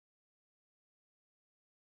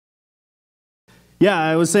Yeah,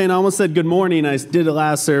 I was saying, I almost said good morning. I did a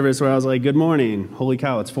last service where I was like, good morning. Holy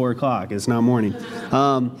cow, it's 4 o'clock. It's not morning.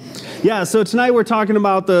 Yeah, so tonight we're talking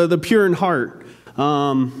about the pure in heart.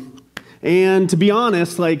 And to be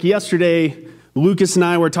honest, like yesterday, Lucas and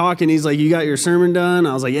I were talking. He's like, you got your sermon done?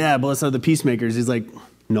 I was like, yeah, blessed are the peacemakers. He's like,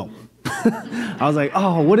 no. I was like,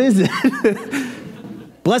 oh, what is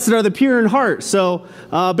it? Blessed are the pure in heart. So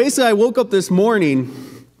basically, I woke up this morning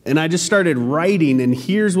and I just started writing, and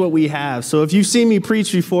here's what we have. So if you've seen me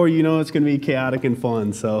preach before, you know it's going to be chaotic and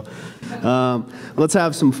fun. So let's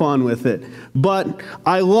have some fun with it. But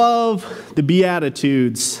I love the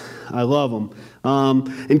Beatitudes. I love them.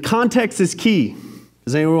 And context is key.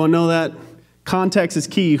 Does anyone know that? Context is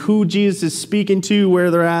key. Who Jesus is speaking to, where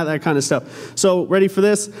they're at, that kind of stuff. So ready for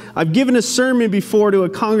this? I've given a sermon before to a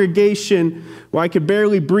congregation where I could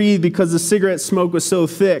barely breathe because the cigarette smoke was so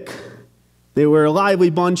thick. They were a lively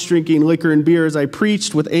bunch drinking liquor and beer as I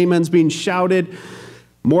preached, with amens being shouted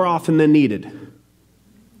more often than needed.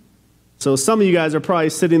 So some of you guys are probably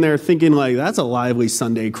sitting there thinking like, that's a lively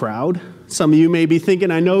Sunday crowd. Some of you may be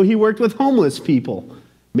thinking, I know he worked with homeless people.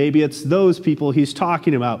 Maybe it's those people he's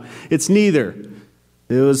talking about. It's neither.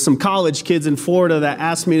 There was some college kids in Florida that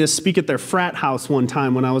asked me to speak at their frat house one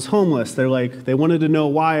time when I was homeless. They wanted to know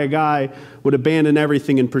why a guy would abandon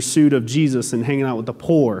everything in pursuit of Jesus and hanging out with the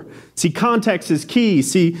poor. See, context is key.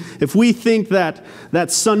 See, if we think that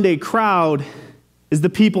that Sunday crowd is the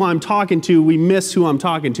people I'm talking to, we miss who I'm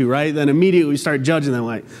talking to, right? Then immediately we start judging them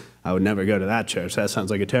like, I would never go to that church. That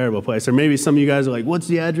sounds like a terrible place. Or maybe some of you guys are like, what's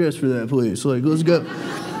the address for that place? Like, let's go.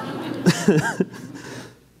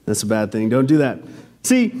 That's a bad thing. Don't do that.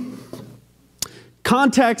 See,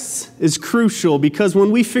 context is crucial because when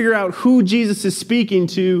we figure out who Jesus is speaking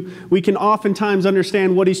to, we can oftentimes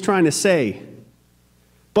understand what he's trying to say.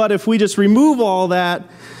 But if we just remove all that,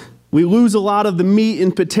 we lose a lot of the meat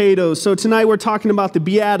and potatoes. So tonight we're talking about the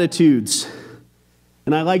Beatitudes.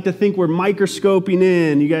 And I like to think we're microscoping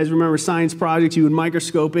in. You guys remember science projects? You would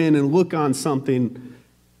microscope in and look on something.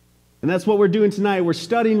 And that's what we're doing tonight. We're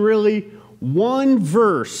studying really one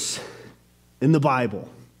verse in the Bible.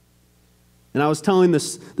 And I was telling the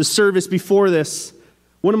service before this,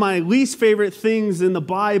 one of my least favorite things in the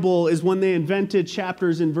Bible is when they invented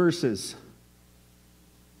chapters and verses.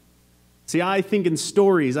 See, I think in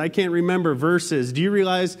stories. I can't remember verses. Do you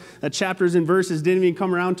realize that chapters and verses didn't even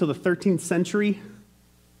come around until the 13th century?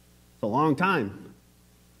 A long time.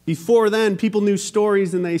 Before then, people knew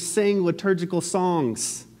stories and they sang liturgical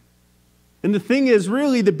songs. And the thing is,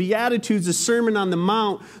 really, the Beatitudes, the Sermon on the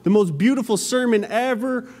Mount, the most beautiful sermon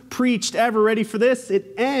ever preached, ever. Ready for this?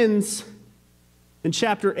 It ends in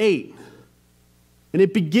chapter 8. And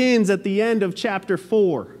it begins at the end of chapter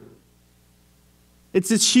 4. It's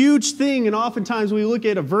this huge thing, and oftentimes we look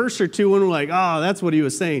at a verse or two and we're like, oh, that's what he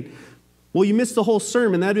was saying. Well, you missed the whole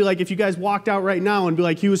sermon. That'd be like if you guys walked out right now and be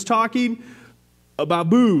like, he was talking about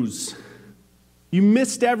booze. You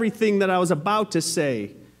missed everything that I was about to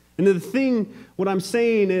say. And the thing, what I'm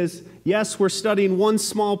saying is, yes, we're studying one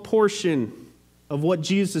small portion of what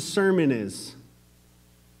Jesus' sermon is.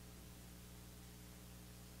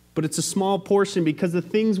 But it's a small portion because the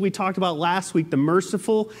things we talked about last week, the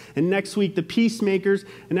merciful, and next week the peacemakers,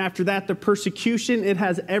 and after that the persecution, it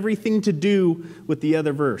has everything to do with the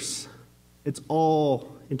other verse. It's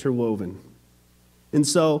all interwoven. And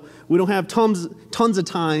so we don't have tons of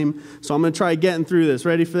time, so I'm going to try getting through this.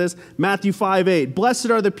 Ready for this? Matthew 5:8. Blessed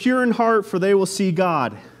are the pure in heart, for they will see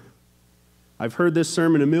God. I've heard this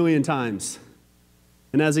sermon a million times.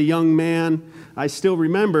 And as a young man, I still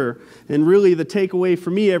remember. And really the takeaway for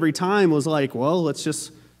me every time was like, well, let's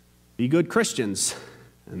just be good Christians.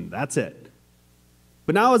 And that's it.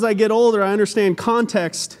 But now as I get older, I understand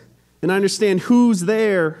context and I understand who's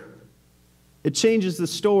there. It changes the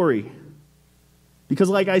story. Because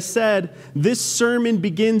like I said, this sermon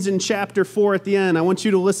begins in chapter 4 at the end. I want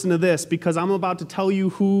you to listen to this because I'm about to tell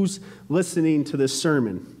you who's listening to this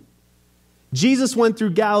sermon. Jesus went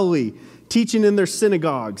through Galilee, teaching in their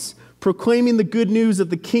synagogues, proclaiming the good news of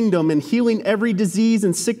the kingdom and healing every disease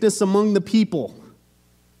and sickness among the people.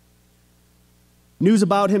 News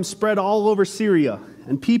about him spread all over Syria,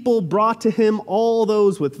 and people brought to him all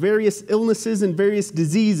those with various illnesses and various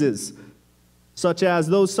diseases, such as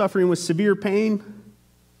those suffering with severe pain,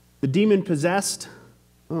 the demon-possessed,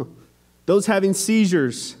 those having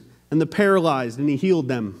seizures, and the paralyzed, and he healed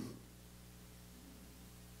them.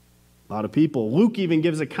 A lot of people. Luke even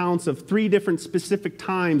gives accounts of 3 different specific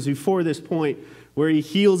times before this point where he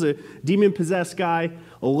heals a demon-possessed guy,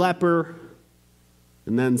 a leper,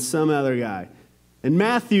 and then some other guy. In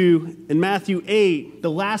Matthew 8,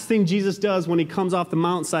 the last thing Jesus does when he comes off the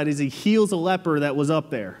mountainside is he heals a leper that was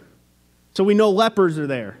up there. So we know lepers are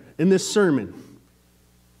there in this sermon.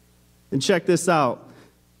 And check this out.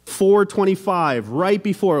 4:25, right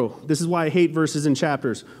before, this is why I hate verses and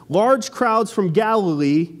chapters. Large crowds from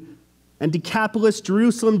Galilee and Decapolis,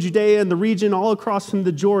 Jerusalem, Judea, and the region all across from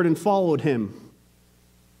the Jordan followed him.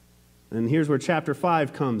 And here's where chapter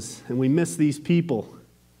 5 comes, and we miss these people.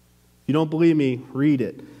 If you don't believe me, read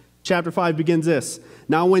it. Chapter 5 begins this.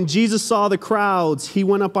 Now when Jesus saw the crowds, he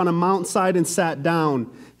went up on a mountainside and sat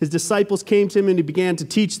down. His disciples came to him and he began to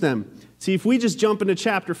teach them. See, if we just jump into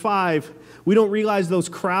chapter 5, we don't realize those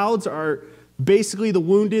crowds are basically the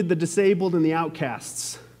wounded, the disabled, and the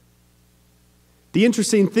outcasts. The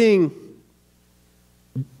interesting thing,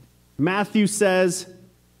 Matthew says,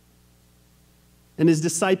 and his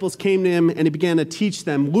disciples came to him and he began to teach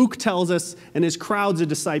them. Luke tells us, and his crowds of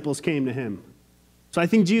disciples came to him. So I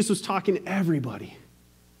think Jesus was talking to everybody.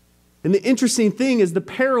 And the interesting thing is the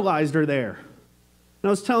paralyzed are there. And I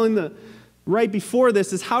was telling right before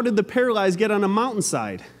this is how did the paralyzed get on a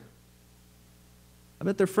mountainside? I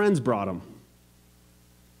bet their friends brought them.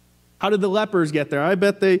 How did the lepers get there? I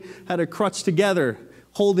bet they had a crutch together,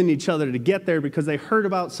 holding each other to get there because they heard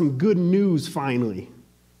about some good news finally.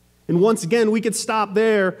 And once again, we could stop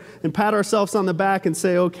there and pat ourselves on the back and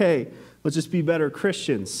say, okay, let's just be better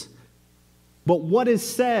Christians. But what is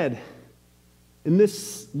said in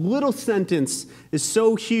this little sentence is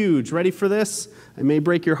so huge. Ready for this? I may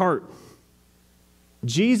break your heart.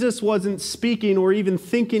 Jesus wasn't speaking or even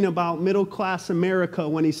thinking about middle-class America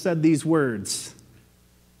when he said these words.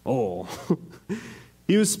 Oh,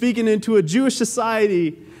 he was speaking into a Jewish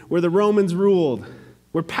society where the Romans ruled,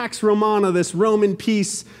 where Pax Romana, this Roman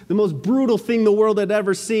peace, the most brutal thing the world had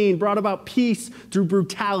ever seen, brought about peace through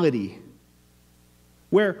brutality.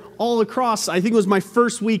 Where all across, I think it was my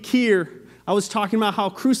first week here, I was talking about how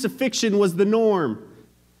crucifixion was the norm.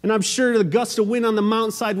 And I'm sure the gust of wind on the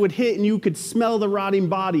mountainside would hit and you could smell the rotting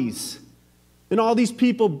bodies. And all these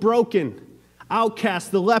people broken, outcasts,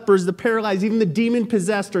 the lepers, the paralyzed, even the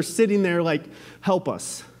demon-possessed are sitting there like, help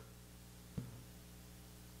us.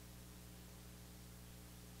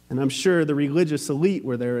 And I'm sure the religious elite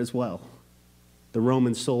were there as well. The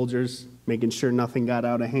Roman soldiers, making sure nothing got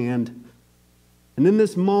out of hand. And in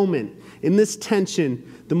this moment, in this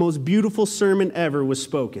tension, the most beautiful sermon ever was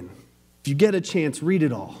spoken. If you get a chance, read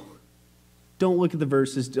it all. Don't look at the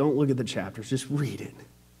verses, don't look at the chapters, just read it.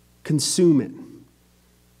 Consume it.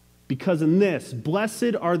 Because in this,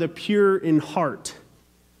 blessed are the pure in heart.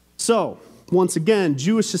 So, once again,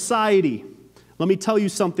 Jewish society, let me tell you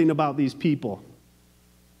something about these people.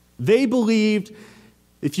 They believed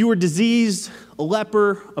if you were diseased, a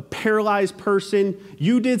leper, a paralyzed person,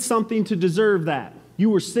 you did something to deserve that.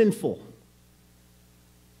 You were sinful.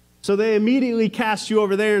 So they immediately cast you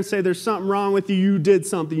over there and say, there's something wrong with you, you did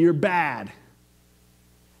something, you're bad.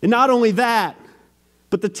 And not only that,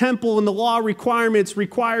 but the temple and the law requirements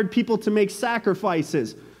required people to make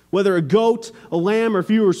sacrifices, whether a goat, a lamb, or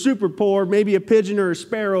if you were super poor, maybe a pigeon or a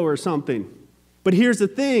sparrow or something. But here's the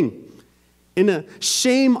thing. In a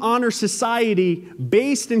shame-honor society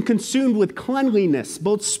based and consumed with cleanliness,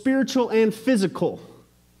 both spiritual and physical,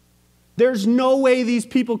 there's no way these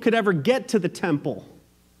people could ever get to the temple.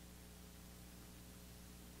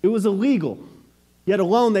 It was illegal. Yet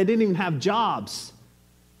alone, they didn't even have jobs.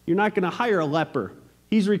 You're not going to hire a leper.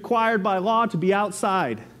 He's required by law to be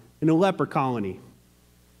outside in a leper colony.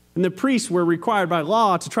 And the priests were required by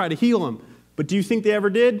law to try to heal him. But do you think they ever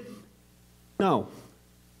did? No.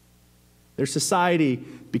 Their society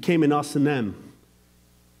became an us and them,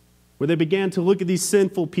 where they began to look at these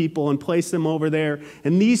sinful people and place them over there.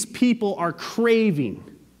 And these people are craving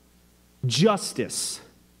justice,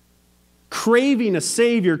 craving a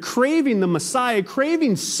Savior, craving the Messiah,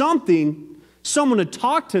 craving something, someone to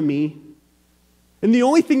talk to me. And the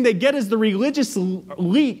only thing they get is the religious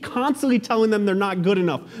elite constantly telling them they're not good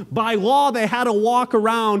enough. By law, they had to walk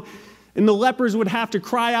around, and the lepers would have to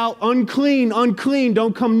cry out, unclean, unclean,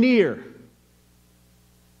 don't come near.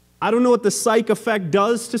 I don't know what the psych effect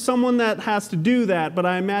does to someone that has to do that, but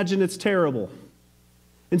I imagine it's terrible.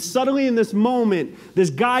 And suddenly in this moment,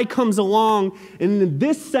 this guy comes along, and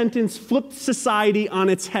this sentence flipped society on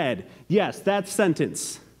its head. Yes, that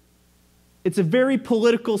sentence. It's a very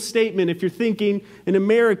political statement. If you're thinking in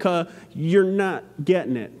America, you're not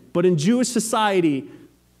getting it. But in Jewish society,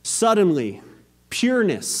 suddenly,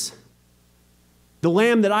 pureness, the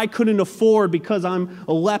lamb that I couldn't afford because I'm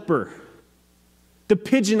a leper, the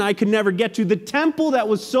pigeon I could never get to, the temple that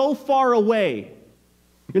was so far away.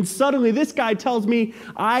 And suddenly this guy tells me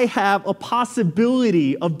I have a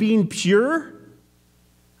possibility of being pure.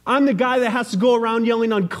 I'm the guy that has to go around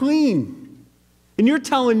yelling unclean. And you're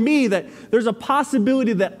telling me that there's a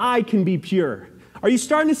possibility that I can be pure. Are you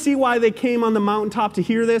starting to see why they came on the mountaintop to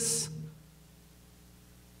hear this?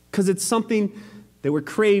 Because it's something they were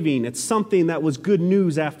craving. It's something that was good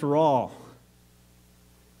news after all.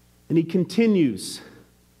 And he continues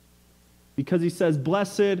because he says,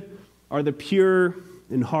 "Blessed are the pure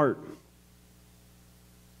in heart."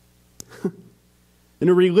 In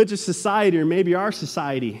a religious society, or maybe our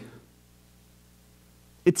society,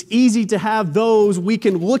 it's easy to have those we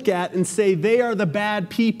can look at and say they are the bad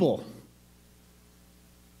people.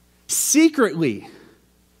 Secretly,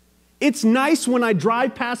 it's nice when I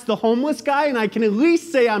drive past the homeless guy and I can at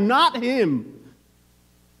least say I'm not him.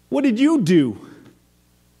 What did you do?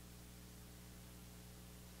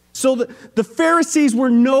 So the Pharisees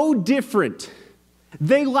were no different.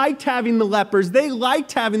 They liked having the lepers. They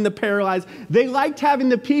liked having the paralyzed. They liked having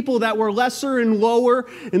the people that were lesser and lower,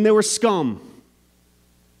 and they were scum.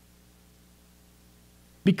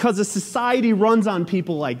 Because a society runs on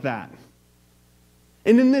people like that.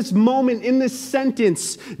 And in this moment, in this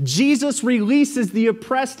sentence, Jesus releases the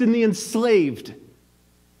oppressed and the enslaved.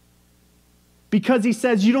 Because he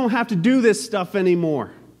says, you don't have to do this stuff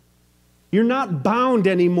anymore. You're not bound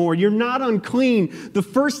anymore. You're not unclean. The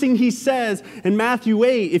first thing he says in Matthew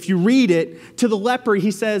 8, if you read it, to the leper,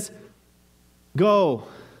 he says, "Go,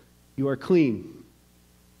 you are clean."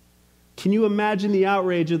 Can you imagine the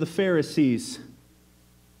outrage of the Pharisees?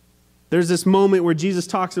 There's this moment where Jesus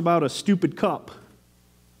talks about a stupid cup.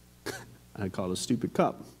 I call it a stupid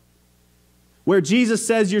cup. Where Jesus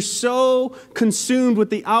says, you're so consumed with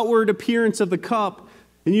the outward appearance of the cup,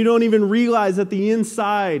 and you don't even realize that the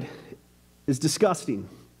inside is disgusting.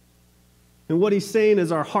 And what he's saying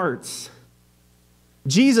is our hearts.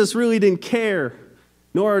 Jesus really didn't care,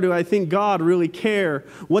 nor do I think God really care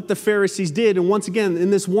what the Pharisees did. And once again, in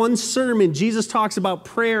this one sermon, Jesus talks about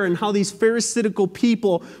prayer and how these Pharisaical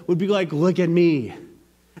people would be like, look at me.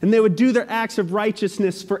 And they would do their acts of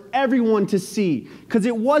righteousness for everyone to see. Because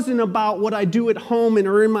it wasn't about what I do at home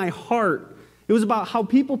or in my heart. It was about how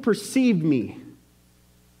people perceived me.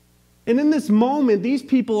 And in this moment, these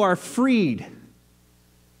people are freed.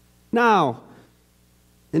 Now,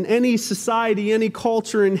 in any society, any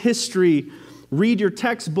culture in history, read your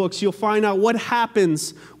textbooks, you'll find out what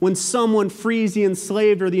happens when someone frees the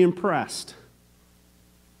enslaved or the oppressed.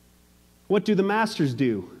 What do the masters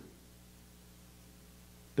do?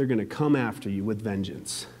 They're going to come after you with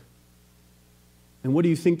vengeance. And what do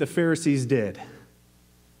you think the Pharisees did?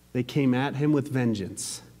 They came at him with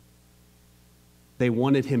vengeance. They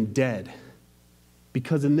wanted him dead.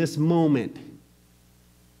 Because in this moment,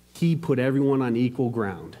 he put everyone on equal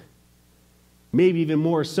ground. Maybe even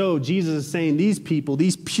more so, Jesus is saying these people,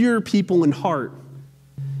 these pure people in heart,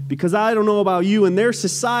 because I don't know about you, in their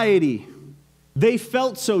society, they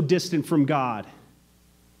felt so distant from God.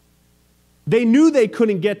 They knew they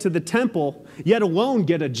couldn't get to the temple, yet alone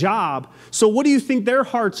get a job. So what do you think their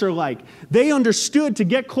hearts are like? They understood to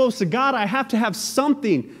get close to God, I have to have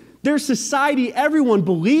something. Their society, everyone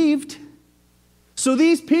believed. So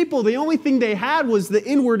these people, the only thing they had was the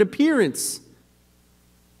inward appearance.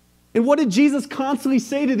 And what did Jesus constantly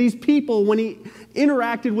say to these people when he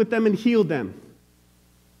interacted with them and healed them?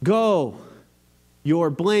 Go, your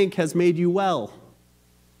blank has made you well.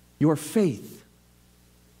 Your faith.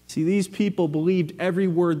 See, these people believed every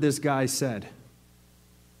word this guy said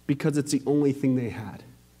because it's the only thing they had.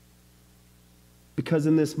 Because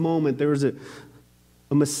in this moment, there was a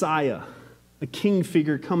Messiah, a king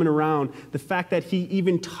figure coming around. The fact that he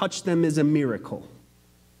even touched them is a miracle.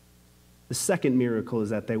 The second miracle is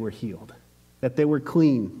that they were healed, that they were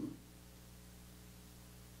clean.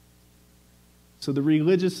 So the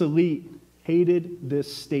religious elite hated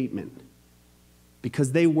this statement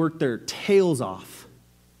because they worked their tails off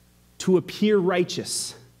to appear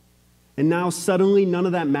righteous. And now suddenly none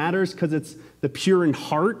of that matters because it's the pure in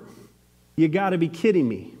heart? You got to be kidding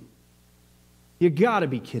me. You got to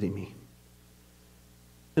be kidding me.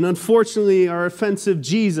 And unfortunately, our offensive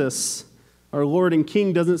Jesus, our Lord and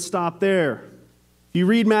King, doesn't stop there. If you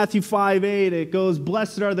read Matthew 5:8, it goes,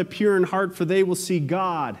 "Blessed are the pure in heart, for they will see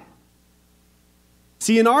God."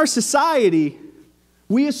 See, in our society,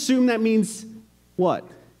 we assume that means what?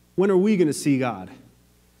 When are we going to see God?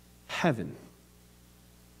 Heaven.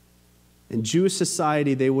 In Jewish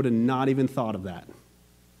society, they would have not even thought of that.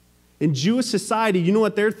 In Jewish society, you know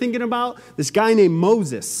what they're thinking about? This guy named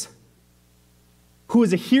Moses, who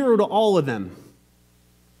is a hero to all of them.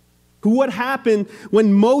 What happened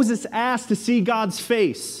when Moses asked to see God's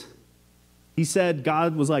face? He said,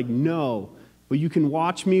 God was like, no, but you can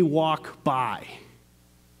watch me walk by.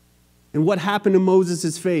 And what happened to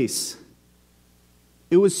Moses' face?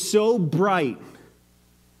 It was so bright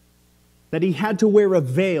that he had to wear a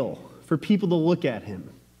veil for people to look at him.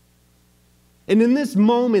 And in this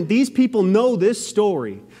moment, these people know this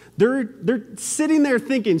story. They're sitting there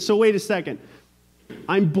thinking, so wait a second.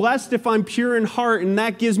 I'm blessed if I'm pure in heart, and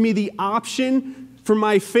that gives me the option for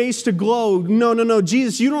my face to glow. No,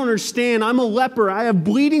 Jesus, you don't understand. I'm a leper. I have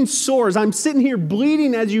bleeding sores. I'm sitting here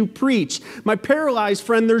bleeding as you preach. My paralyzed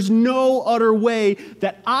friend, there's no other way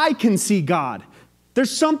that I can see God.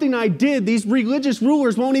 There's something I did. These religious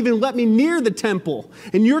rulers won't even let me near the temple.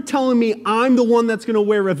 And you're telling me I'm the one that's going to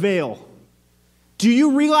wear a veil. Do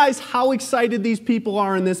you realize how excited these people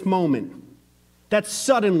are in this moment? That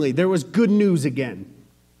suddenly there was good news again.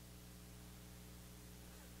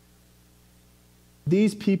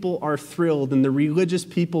 These people are thrilled, and the religious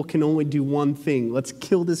people can only do one thing. Let's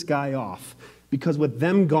kill this guy off. Because with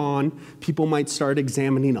them gone, people might start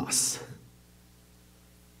examining us.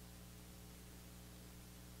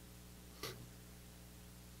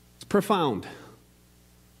 It's profound.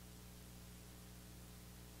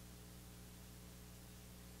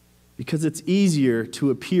 Because it's easier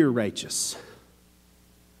to appear righteous.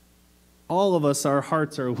 All of us, our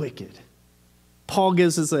hearts are wicked. Paul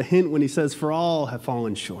gives us a hint when he says, for all have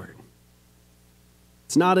fallen short.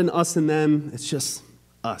 It's not an us and them, it's just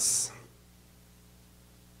us.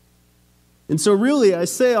 And so really, I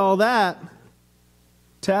say all that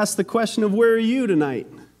to ask the question of where are you tonight?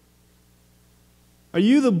 Are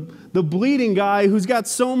you the bleeding guy who's got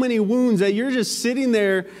so many wounds that you're just sitting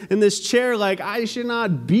there in this chair like, I should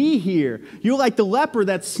not be here? You're like the leper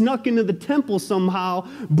that snuck into the temple somehow,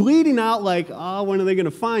 bleeding out like, oh, when are they going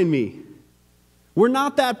to find me? We're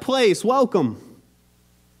not that place. Welcome.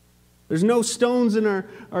 There's no stones in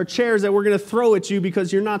our chairs that we're going to throw at you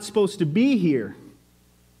because you're not supposed to be here.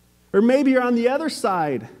 Or maybe you're on the other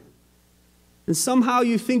side, and somehow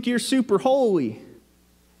you think you're super holy,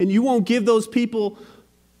 and you won't give those people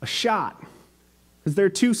a shot because they're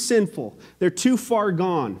too sinful. They're too far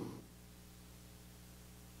gone.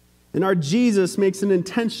 And our Jesus makes it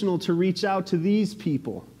intentional to reach out to these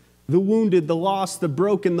people, the wounded, the lost, the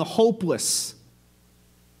broken, the hopeless.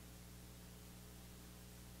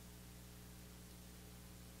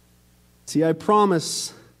 See, I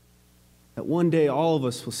promise that one day all of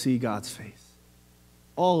us will see God's face.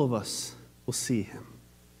 All of us will see him.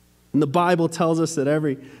 And the Bible tells us that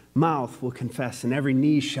every mouth will confess and every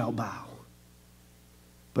knee shall bow.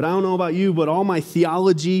 But I don't know about you, but all my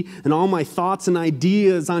theology and all my thoughts and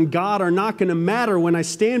ideas on God are not going to matter when I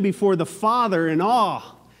stand before the Father in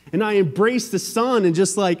awe and I embrace the Son and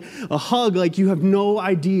just like a hug, like you have no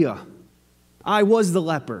idea. I was the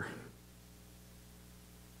leper.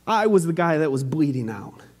 I was the guy that was bleeding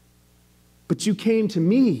out. But you came to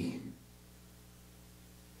me.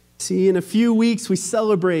 See, in a few weeks we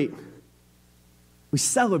celebrate. We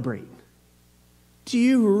celebrate. Do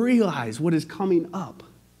you realize what is coming up?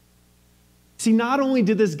 See, not only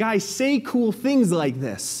did this guy say cool things like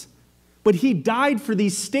this, but he died for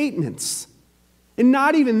these statements. And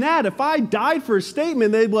not even that. If I died for a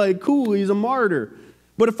statement, they'd be like, cool, he's a martyr.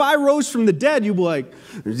 But if I rose from the dead, you'd be like,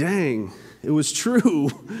 dang, it was true.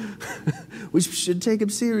 We should take him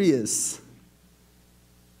serious.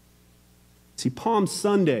 See, Palm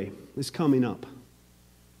Sunday is coming up.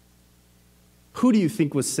 Who do you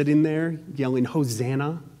think was sitting there yelling,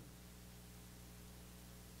 Hosanna?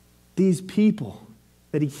 These people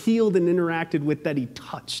that he healed and interacted with, that he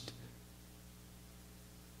touched.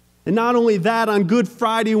 And not only that, on Good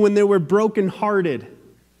Friday when they were brokenhearted,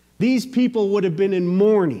 these people would have been in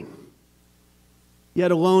mourning.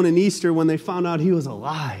 Yet alone in Easter when they found out he was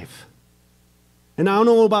alive. And I don't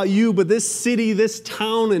know about you, but this city, this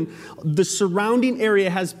town, and the surrounding area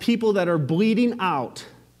has people that are bleeding out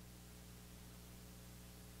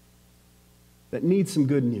that need some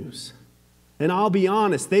good news. And I'll be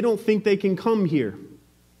honest, they don't think they can come here.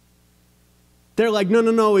 They're like,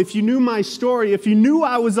 no, if you knew my story, if you knew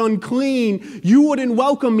I was unclean, you wouldn't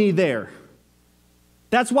welcome me there.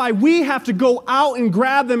 That's why we have to go out and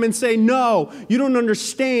grab them and say, no, you don't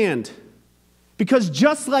understand. Because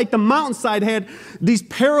just like the mountainside had these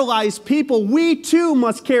paralyzed people, we too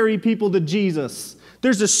must carry people to Jesus.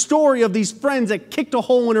 There's a story of these friends that kicked a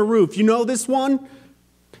hole in a roof. You know this one?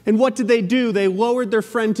 And what did they do? They lowered their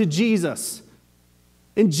friend to Jesus.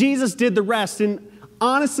 And Jesus did the rest. And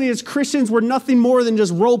honestly, as Christians, we're nothing more than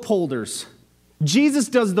just rope holders. Jesus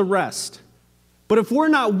does the rest. But if we're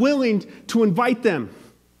not willing to invite them,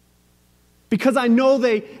 because I know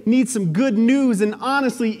they need some good news, and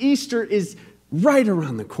honestly, Easter is right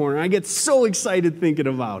around the corner. I get so excited thinking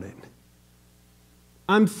about it.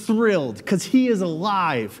 I'm thrilled because he is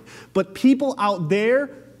alive. But people out there,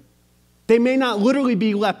 they may not literally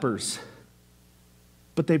be lepers,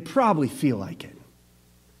 but they probably feel like it.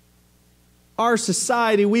 Our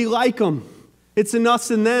society, we like them. It's an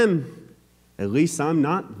us and them. At least I'm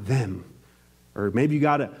not them. Or maybe you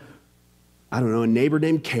got a neighbor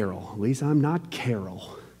named Carol. At least I'm not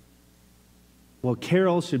Carol. Well,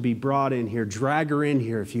 Carol should be brought in here. Drag her in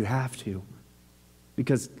here if you have to.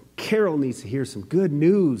 Because Carol needs to hear some good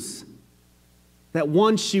news. That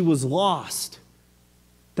once she was lost.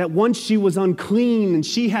 That once she was unclean and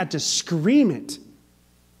she had to scream it.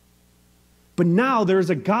 But now there's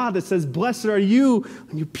a God that says, blessed are you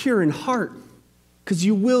when you're pure in heart. Because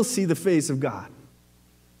you will see the face of God.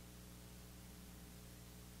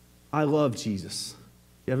 I love Jesus.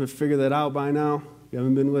 You haven't figured that out by now? You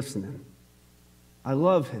haven't been listening. I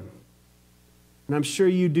love him. And I'm sure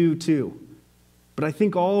you do too. But I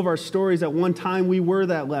think all of our stories at one time, we were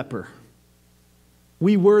that leper.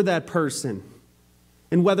 We were that person.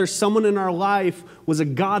 And whether someone in our life was a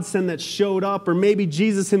godsend that showed up, or maybe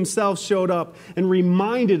Jesus himself showed up and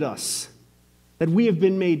reminded us that we have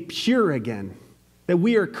been made pure again, that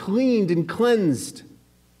we are cleaned and cleansed.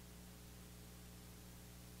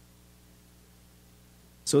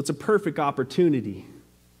 So it's a perfect opportunity.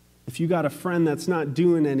 If you got a friend that's not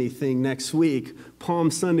doing anything next week, Palm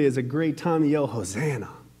Sunday is a great time to yell, Hosanna.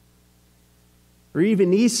 Or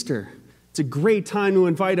even Easter. It's a great time to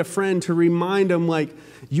invite a friend to remind them, like,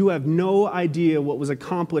 you have no idea what was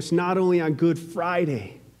accomplished not only on Good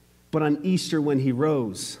Friday, but on Easter when he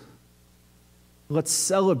rose. Let's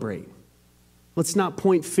celebrate. Let's not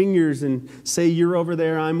point fingers and say, you're over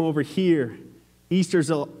there, I'm over here. Easter's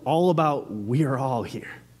all about, we are all here.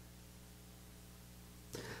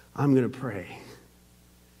 I'm going to pray.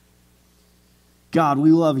 God,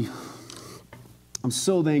 we love you. I'm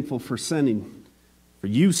so thankful for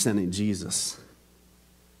you sending Jesus.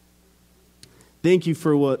 Thank you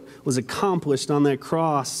for what was accomplished on that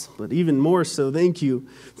cross, but even more so, thank you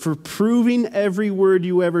for proving every word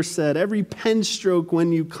you ever said, every pen stroke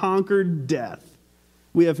when you conquered death.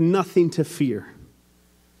 We have nothing to fear.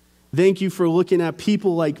 Thank you for looking at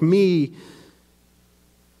people like me,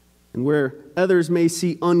 and where others may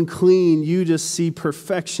see unclean, you just see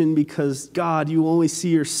perfection because, God, you only see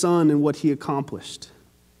your Son and what he accomplished.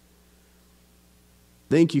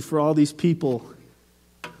 Thank you for all these people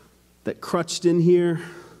that crutched in here,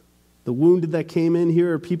 the wounded that came in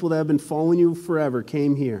here, or people that have been following you forever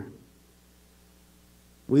came here.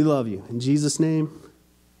 We love you. In Jesus' name,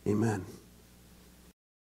 amen.